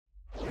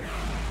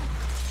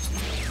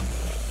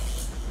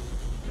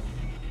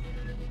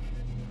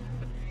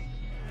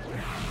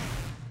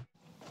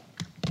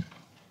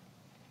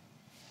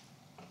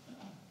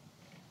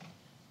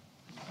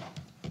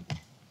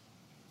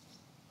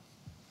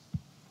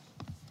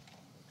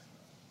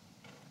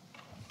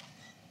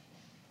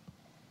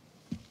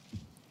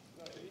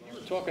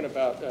talking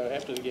about,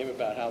 after the game,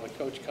 about how the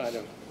coach kind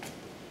of,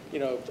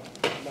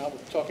 now we're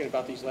talking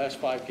about these last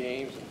 5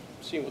 games and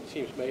seeing what the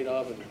team's made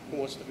of and who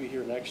wants to be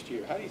here next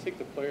year. How do you think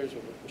the players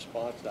will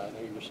respond to that? I know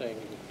you were saying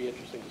it would be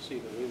interesting to see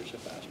the leadership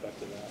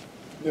aspect of that.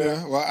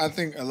 Yeah, well, I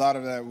think a lot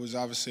of that was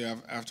obviously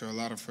after a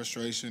lot of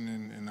frustration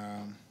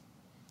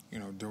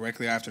and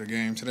directly after the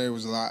game. Today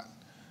was a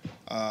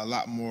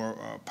lot more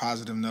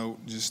positive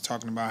note, just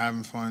talking about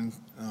having fun,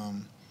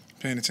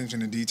 paying attention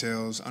to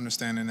details,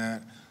 understanding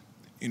that,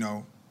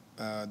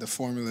 the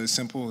formula is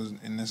simple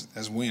and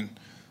that's win.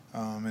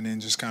 And then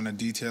just kind of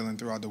detailing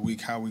throughout the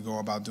week how we go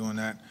about doing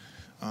that.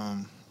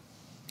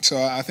 So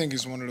I think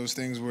it's one of those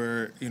things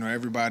where,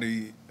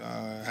 everybody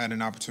had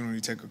an opportunity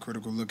to take a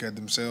critical look at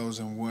themselves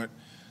and what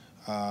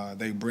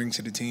they bring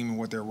to the team and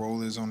what their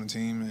role is on the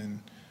team. And,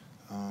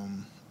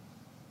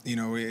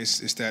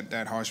 it's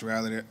that harsh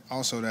reality.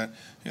 Also that,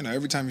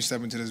 every time you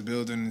step into this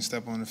building and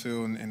step on the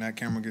field and that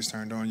camera gets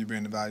turned on, you're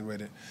being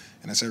evaluated.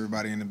 And that's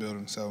everybody in the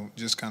building. So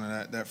just kind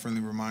of that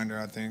friendly reminder,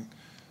 I think,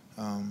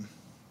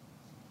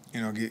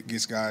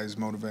 gets guys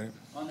motivated.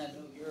 On that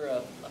note, you're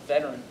a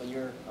veteran, but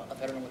you're a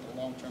veteran with a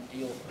long-term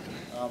deal.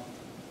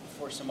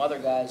 For some other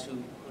guys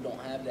who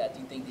don't have that, do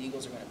you think the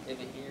Eagles are going to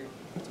pivot here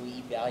to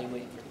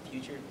evaluating for the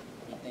future?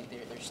 Or do you think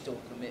there's still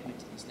a commitment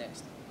to these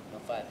next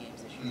 5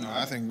 games this year? No,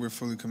 I think we're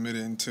fully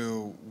committed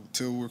until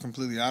we're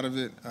completely out of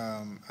it.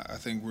 I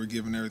think we're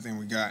giving everything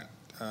we got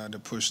to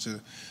push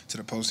to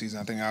the postseason.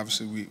 I think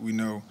obviously we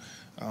know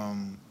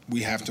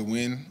we have to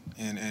win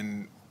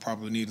and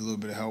probably need a little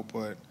bit of help,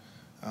 but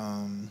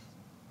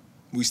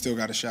we still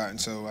got a shot. And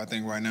so I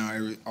think right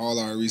now all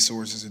our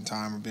resources and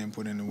time are being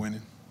put into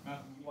winning. You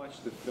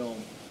watched the film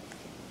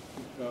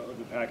of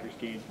the Packers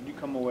games. Did you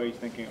come away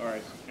thinking, all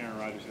right, Aaron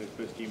Rodgers had his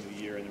best game of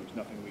the year and there was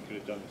nothing we could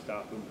have done to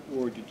stop him?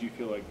 Or did you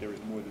feel like there was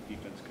more the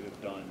defense could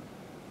have done?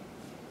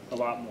 A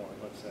lot more,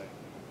 let's say.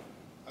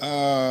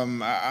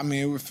 I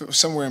mean, it was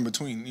somewhere in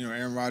between.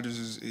 Aaron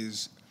Rodgers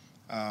is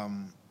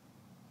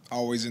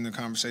always in the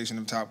conversation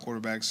of top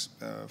quarterbacks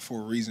for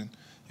a reason.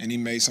 And he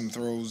made some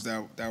throws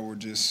that were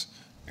just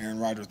Aaron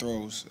Rodgers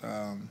throws.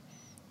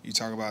 You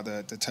talk about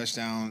the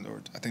touchdown,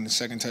 or I think the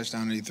second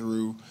touchdown that he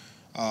threw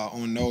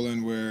on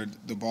Nolan, where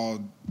the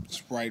ball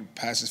is right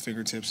past his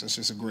fingertips. That's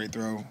just a great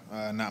throw.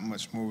 Not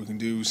much more we can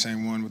do.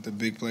 Same one with the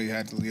big play he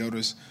had to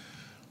Leotis.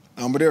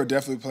 But there were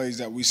definitely plays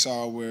that we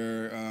saw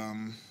where,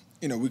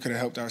 we could have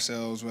helped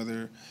ourselves, whether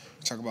you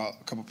talk about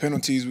a couple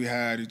penalties we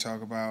had, you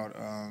talk about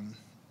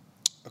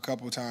a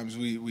couple of times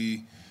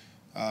we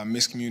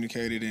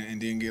miscommunicated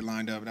and didn't get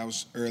lined up. That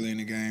was early in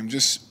the game.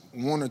 Just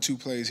 1 or 2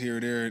 plays here or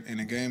there in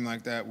a game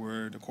like that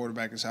where the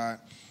quarterback is hot.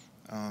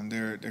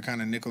 They're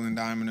kind of nickel and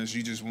diming us.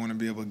 You just want to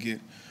be able to get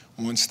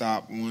one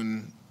stop,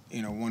 one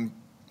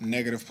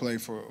negative play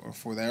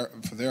for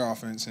their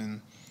offense.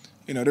 And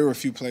there were a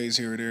few plays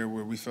here or there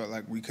where we felt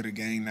like we could have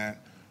gained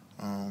that.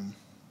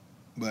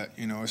 But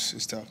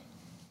it's tough.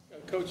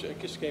 Coach, I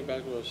guess getting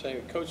back to what I was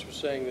saying, Coach was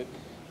saying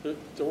that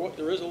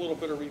there is a little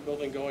bit of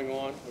rebuilding going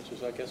on, which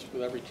is, I guess,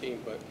 with every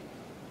team. But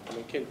I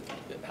mean,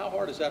 how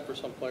hard is that for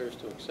some players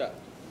to accept?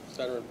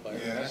 Veteran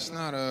players. Yeah, that's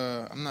not.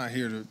 I'm not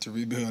here to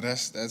rebuild.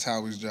 That's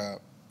Howie's job.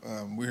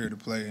 We're here to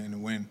play and to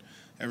win.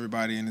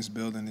 Everybody in this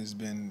building has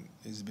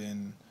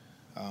been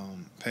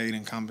paid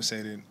and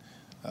compensated,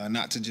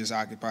 not to just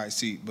occupy a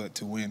seat, but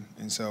to win.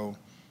 And so,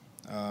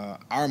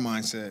 our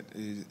mindset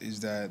is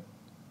that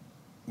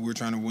we're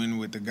trying to win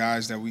with the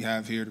guys that we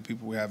have here, the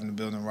people we have in the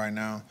building right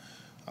now.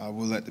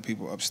 We'll let the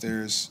people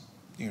upstairs,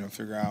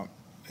 figure out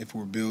if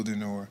we're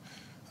building or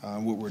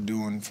what we're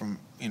doing from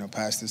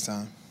past this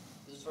time.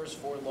 Those first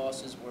 4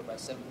 losses were by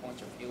 7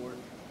 points or fewer,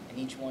 and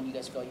each one you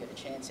guys felt you had a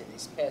chance in.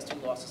 These past 2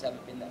 losses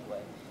haven't been that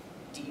way.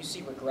 Do you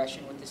see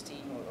regression with this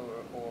team,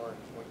 or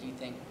do you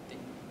think that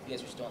you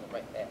guys are still on the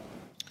right path?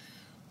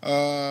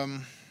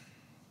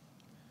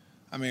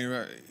 I mean,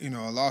 a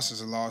loss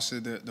is a loss.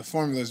 The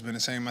formula has been the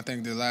same. I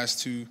think the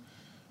last 2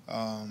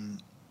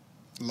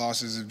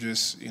 losses of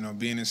just,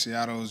 being in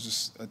Seattle is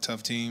just a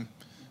tough team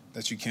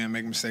that you can't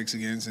make mistakes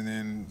against. And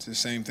then the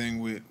same thing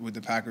with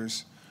the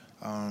Packers.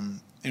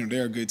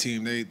 They're a good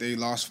team. They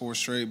lost 4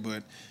 straight,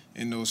 but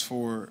in those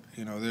 4,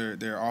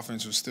 their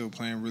offense was still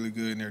playing really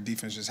good, and their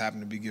defense just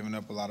happened to be giving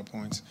up a lot of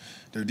points.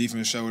 Their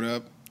defense showed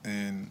up,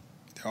 and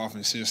their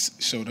offense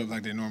just showed up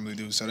like they normally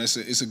do. So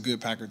it's a good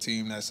Packer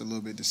team that's a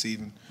little bit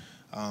deceiving.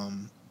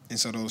 And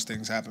so those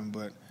things happen.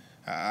 But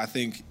I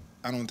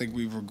don't think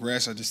we've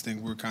regressed. I just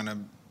think we're kind of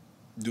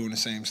doing the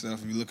same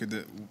stuff. If you look at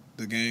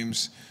the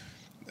games,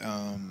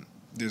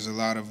 there's a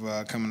lot of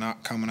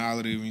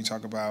commonality when you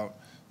talk about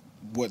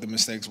what the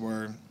mistakes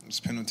were.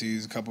 There's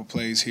penalties, a couple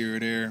plays here or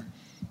there,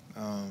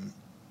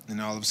 and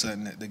all of a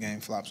sudden the game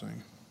flops on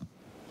you.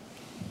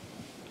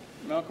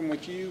 Malcolm,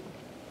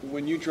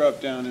 when you drop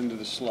down into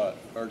the slot,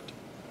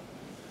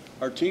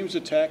 are teams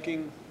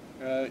attacking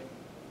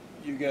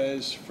you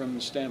guys from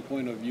the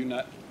standpoint of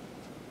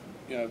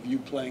you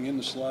playing in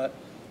the slot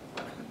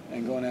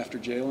and going after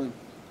Jalen?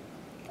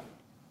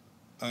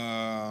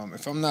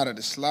 If I'm not at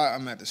the slot,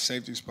 I'm at the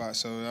safety spot,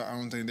 so I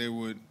don't think they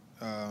would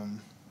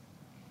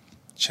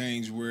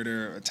change where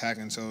they're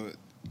attacking. So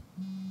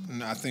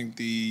I think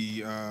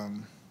I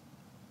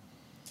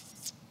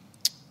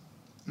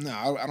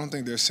don't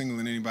think they're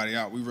singling anybody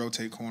out. We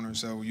rotate corners,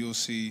 so you'll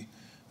see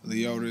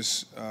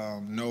Leotis,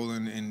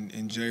 Nolan,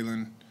 and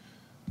Jalen.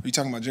 Are you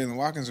talking about Jalen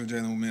Watkins or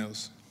Jalen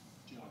Mills?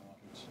 Jalen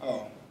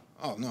Watkins.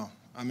 Oh no.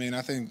 I mean,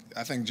 I think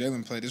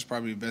Jalen played. This is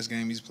probably the best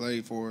game he's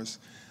played for us.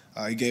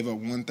 He gave up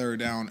 1 third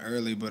down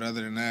early, but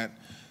other than that,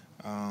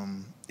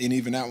 and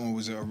even that one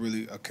was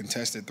a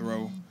contested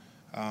throw.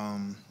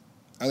 Other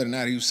than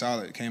that, he was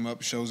solid. Came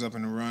up, shows up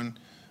in the run.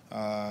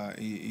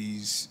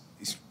 He's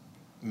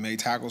made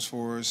tackles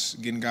for us,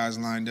 getting guys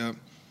lined up.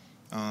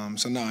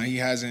 So no, he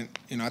hasn't.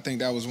 I think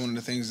that was one of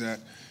the things that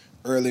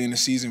early in the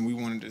season we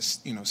wanted to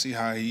see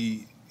how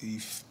he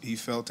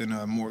felt in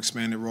a more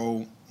expanded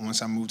role.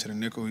 Once I moved to the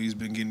nickel, he's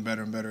been getting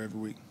better and better every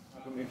week.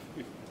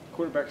 If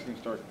quarterbacks can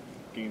start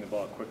getting the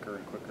ball quicker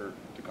and quicker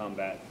to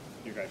combat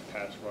your guys'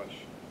 pass rush,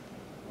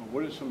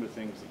 what are some of the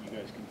things that you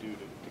guys can do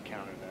to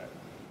counter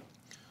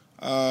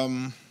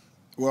that?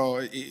 Well,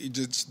 it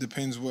just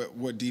depends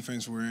what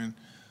defense we're in.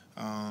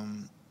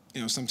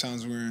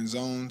 Sometimes we're in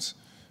zones.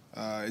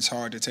 It's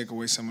hard to take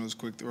away some of those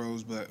quick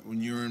throws, but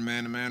when you're in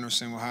man-to-man or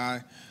single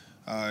high,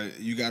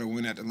 you got to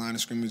win at the line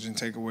of scrimmage and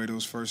take away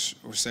those first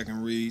or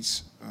second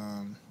reads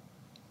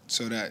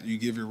so that you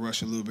give your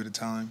rush a little bit of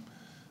time.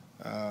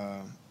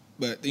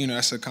 But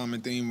that's a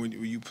common theme when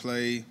you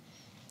play.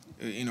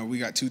 We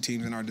got 2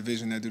 teams in our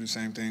division that do the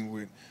same thing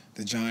with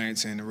the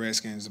Giants and the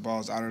Redskins. The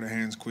ball's out of their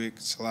hands quick.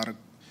 It's a lot of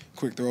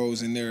quick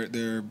throws, and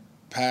their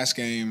pass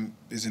game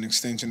is an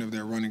extension of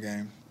their running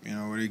game.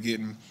 Where they're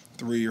getting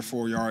 3 or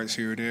 4 yards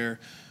here or there.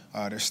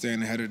 They're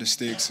staying ahead of the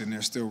sticks, and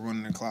they're still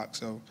running the clock.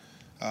 So,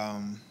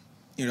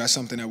 that's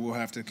something that we'll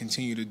have to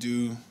continue to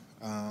do.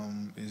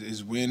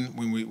 Is win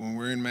when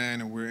we're in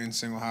man and we're in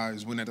single high.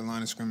 Is win at the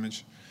line of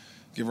scrimmage,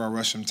 give our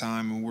rush some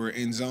time. When we're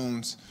in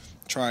zones,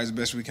 try as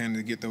best we can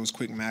to get those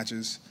quick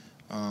matches,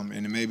 and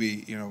then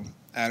maybe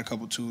add a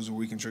couple tools where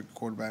we can trick the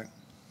quarterback.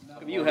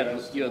 You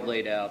had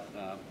laid out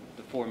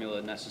the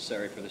formula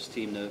necessary for this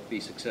team to be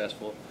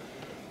successful.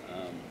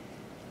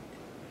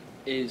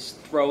 Is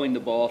throwing the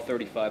ball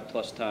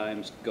 35-plus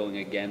times going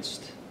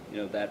against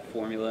that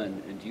formula,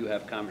 and do you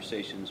have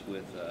conversations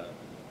with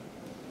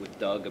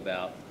Doug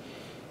about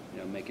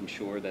making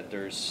sure that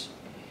there's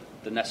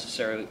the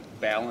necessary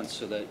balance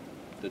so that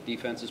the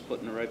defense is put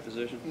in the right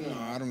position? No,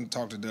 I don't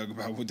talk to Doug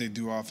about what they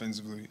do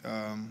offensively.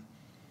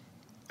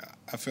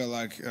 I feel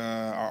like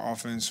our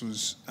offense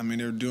was. I mean,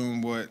 they're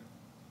doing what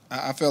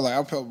I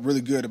felt really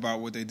good about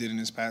what they did in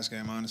this past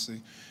game,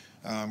 honestly.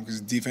 Because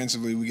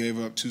defensively, we gave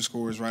up 2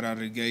 scores right out of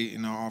the gate,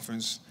 and our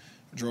offense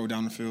drove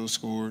down the field,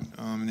 scored,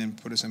 and then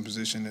put us in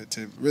position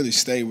to really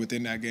stay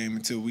within that game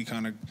until we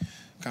kind of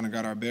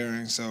got our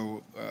bearings.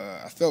 So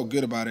I felt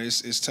good about it.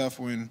 It's tough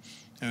when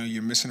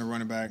you're missing a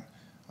running back.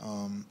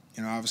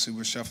 Obviously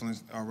we're shuffling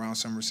around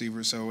some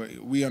receivers, so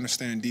we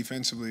understand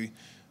defensively.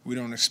 We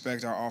don't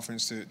expect our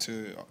offense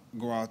to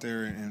go out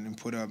there and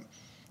put up,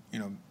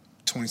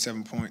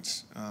 27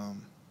 points.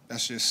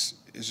 It's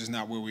just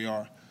not where we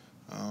are.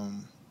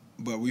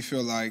 But we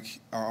feel like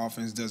our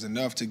offense does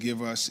enough to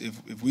give us,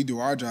 if we do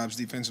our jobs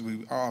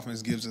defensively, our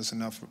offense gives us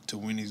enough to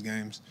win these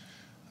games.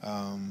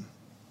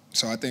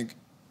 So I think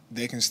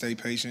they can stay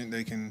patient.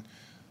 They can,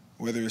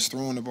 whether it's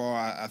throwing the ball,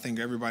 I think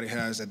everybody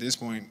has at this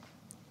point,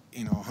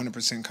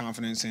 100%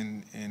 confidence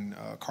in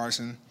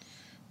Carson.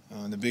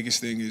 The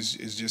biggest thing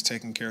is just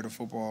taking care of the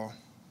football.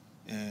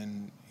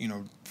 And,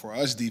 for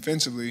us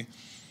defensively,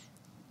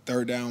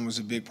 3rd down was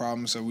a big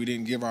problem, so we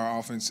didn't give our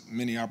offense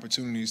many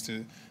opportunities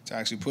to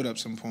actually put up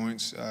some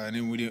points. And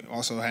then we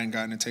also hadn't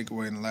gotten a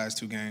takeaway in the last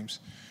 2 games.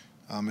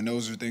 And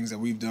those are things that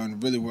we've done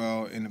really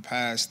well in the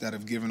past that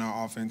have given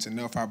our offense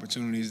enough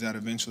opportunities that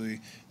eventually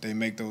they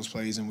make those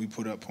plays and we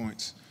put up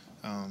points.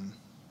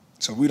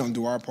 So if we don't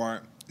do our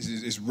part,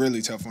 it's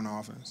really tough on the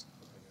offense.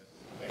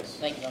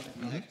 Thank you.